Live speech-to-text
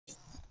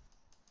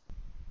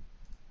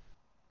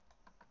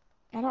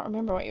I don't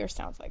remember what yours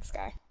sounds like,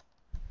 Sky.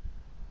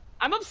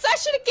 I'm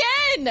obsession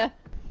again!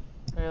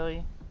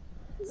 Really?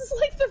 This is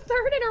like the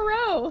third in a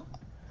row.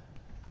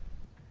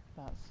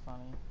 That's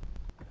funny.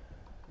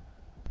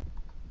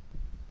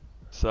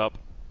 Sup?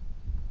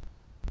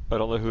 I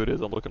don't know who it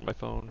is. I'm looking at my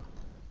phone.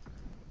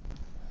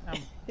 I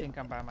think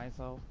I'm by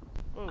myself.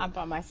 Ooh. I'm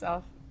by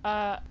myself.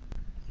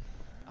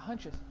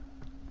 Huntress.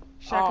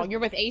 Oh, you're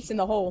with Ace in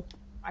the hole.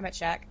 I'm at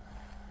Shack.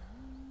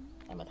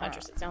 I'm with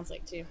Huntress, it sounds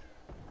like, too.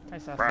 Hi,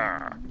 Sassy.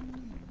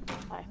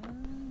 Hi.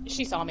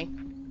 She saw me.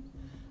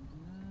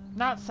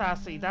 Not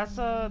Sassy. That's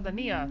the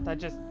Nia that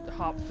just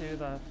hopped through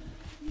the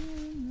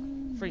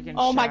freaking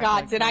Oh my shack god,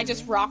 like did I crazy.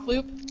 just rock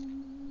loop?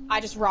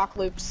 I just rock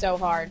looped so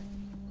hard.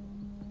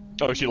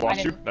 Oh, she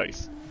lost you?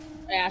 Nice.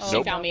 Yeah, she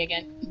Nope. found me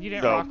again. You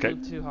didn't Oh, rock okay.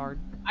 loop too hard.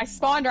 I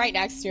spawned right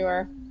next to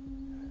her.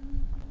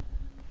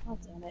 Oh,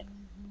 damn it.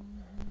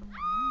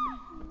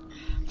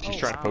 She's Oh,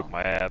 trying to wow. poke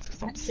my ass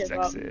because I'm I give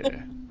up.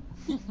 sexy.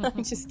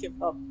 I just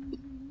give up.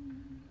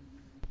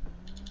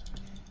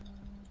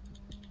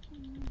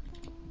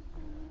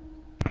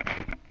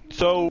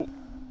 So,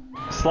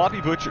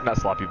 Sloppy Butcher, not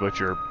Sloppy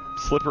Butcher,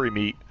 Slippery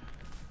Meat.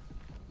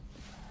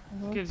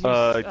 Gives you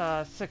 6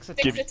 attempts. Six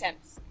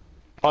attempts.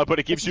 But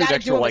it gives But you an gotta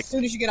extra, do 'em like, as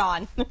soon as you get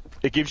on.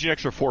 it gives you an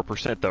extra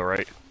 4% though,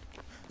 right?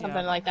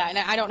 Something like that. And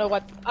I don't know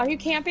what. Are you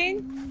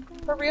camping?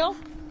 For real?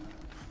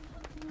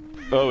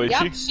 Oh, is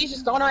Yep, she? she's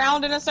just going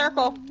around in a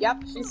circle.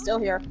 Yep, she's still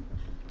here.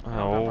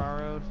 Oh.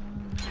 Borrowed.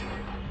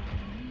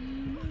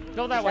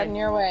 Go that She's way. heading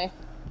your way.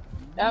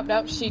 Nope,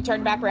 nope, she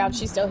turned back around.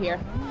 She's still here.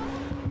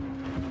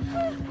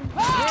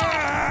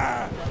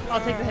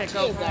 I'll take the hit.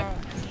 Go. She's a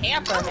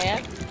camper,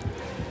 man.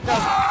 Go.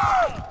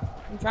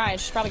 I'm trying.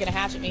 She's probably gonna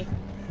hatch at me.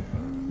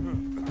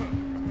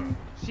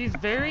 She's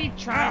very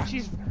trying.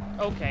 She's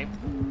okay.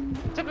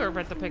 Took her a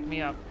bit to pick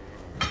me up.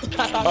 I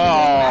thought she was gonna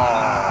come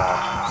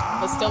after me.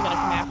 She was still gonna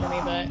come after me,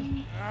 but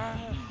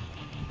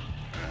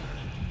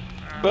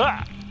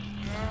Ah!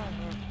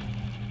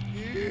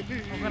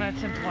 I'm gonna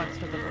attempt once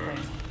with the thing.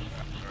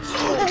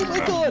 oh my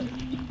god!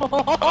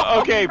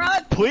 Okay,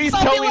 Run! please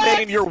Zombie tell me, legs!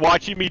 Megan, you're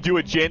watching me do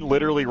a gen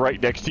literally right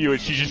next to you,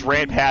 and she just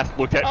ran past,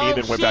 looked at me, and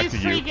then went back to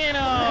you. Freaking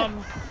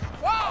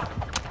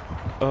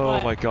Oh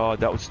What? my god,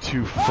 that was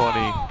too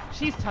funny.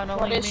 she's What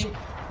tunneling is me. she?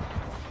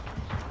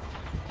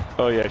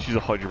 Oh yeah, she's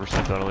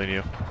 100% tunneling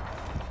you.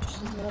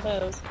 She's one of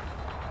those.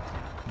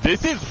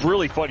 This is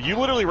really fun. You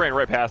literally ran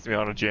right past me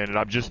on a gen, and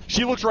I'm just,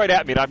 she looks right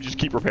at me, and I'm just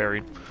keep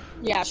repairing.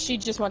 Yeah, she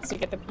just wants to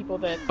get the people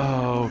that.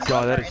 Oh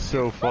god, that is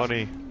so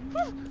funny.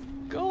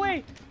 Go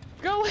away!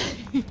 Go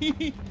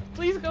away!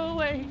 Please go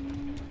away!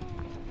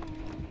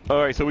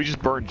 Alright, so we just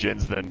burned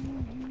gens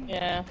then.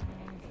 Yeah.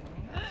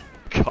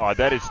 God,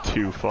 that is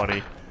too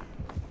funny.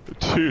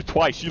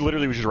 Twice, she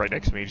literally was just right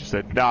next to me and just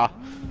said, nah.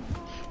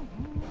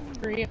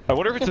 Screw you. I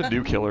wonder if it's a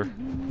new killer.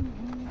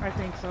 I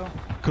think so.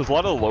 Because a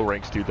lot of the low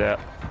ranks do that.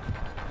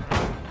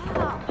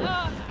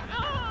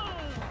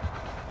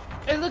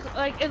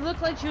 It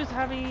looked like she was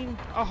having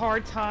a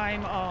hard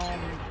time.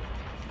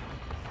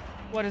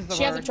 What is the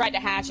She word? hasn't tried to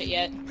hatch it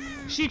yet.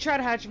 She tried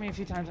to hatch me a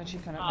few times and she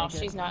couldn't Oh, make it.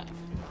 she's not.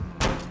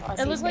 Oh,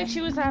 It looked she's like good.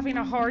 she was having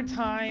a hard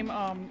time,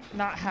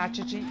 not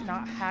hatcheting.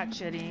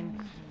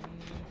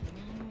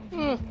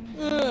 I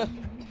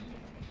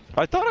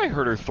thought I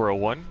heard her throw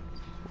one.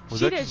 Was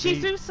She that did. just She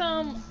me? threw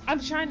some. I'm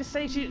trying to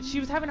say she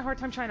was having a hard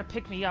time trying to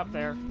pick me up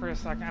there for a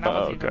second, and I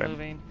wasn't okay. even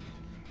moving.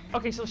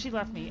 Okay, so she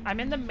left me. I'm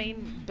in the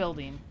main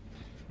building.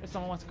 If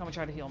someone wants to come and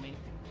try to heal me.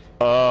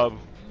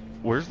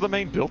 Where's the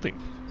main building?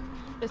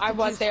 It's I the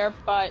was two- there,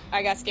 but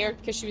I got scared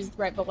because she was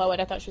right below it.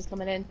 I thought she was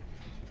coming in.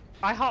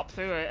 I hopped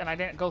through it, and I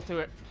didn't go through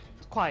it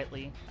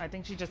quietly. I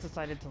think she just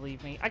decided to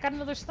leave me. I got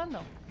another stun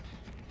though.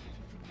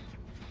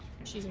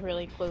 She's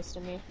really close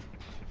to me.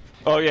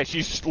 Oh yeah,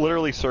 she's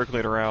literally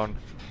circling around.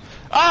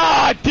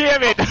 Ah,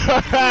 damn it!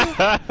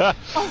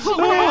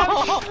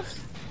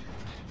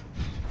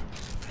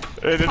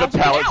 And then the How'd you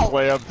pallet get out?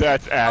 slam.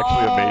 That's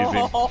actually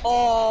amazing.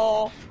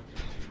 Oh,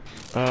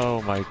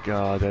 Oh my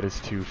god, that is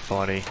too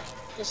funny.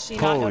 does she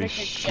not know Holy to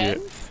take shit.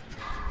 gens?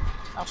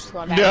 Oh, she's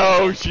going back.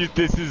 No,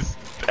 this is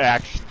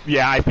actually,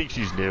 yeah, I think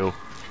she's new.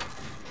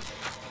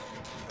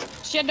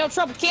 She had no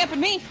trouble camping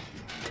me.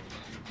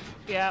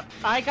 Yeah,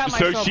 I got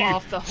So myself she,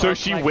 off the hook. so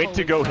she like, went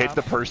to holy go crap. hit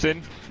the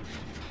person,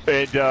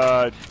 and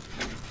oh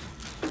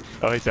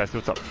hey Sassy,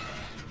 what's up?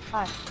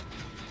 Hi.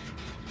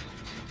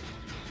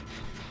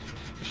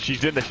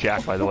 She's in the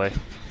shack, by the way.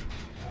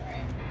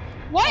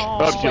 What?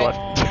 Oh, she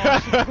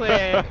left. She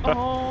quit.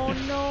 Oh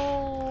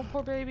no,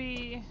 poor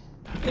baby.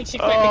 I think she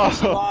quit because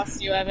she Oh.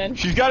 lost you, Evan.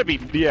 She's gotta be,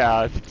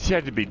 yeah, she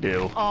had to be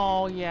new.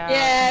 Oh yeah.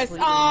 Yes.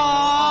 completely.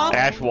 Aww.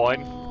 Ash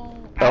 1? Oh.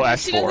 Oh,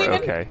 Ash She doesn't 4,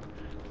 even- okay.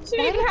 She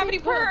didn't even Why have did any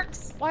they put-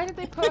 perks. Why did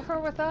they put her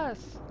with us?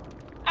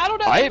 I don't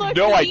know. I Look, have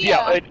no the, idea.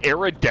 uh, An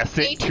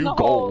iridescent, Ace in 2 the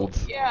hole.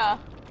 golds. Yeah.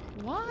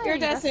 Why?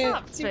 Iridescent,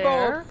 That's not 2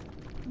 fair.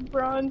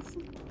 Bronze.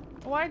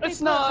 Why did they It's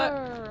put not.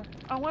 her?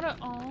 I wanna.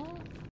 Oh.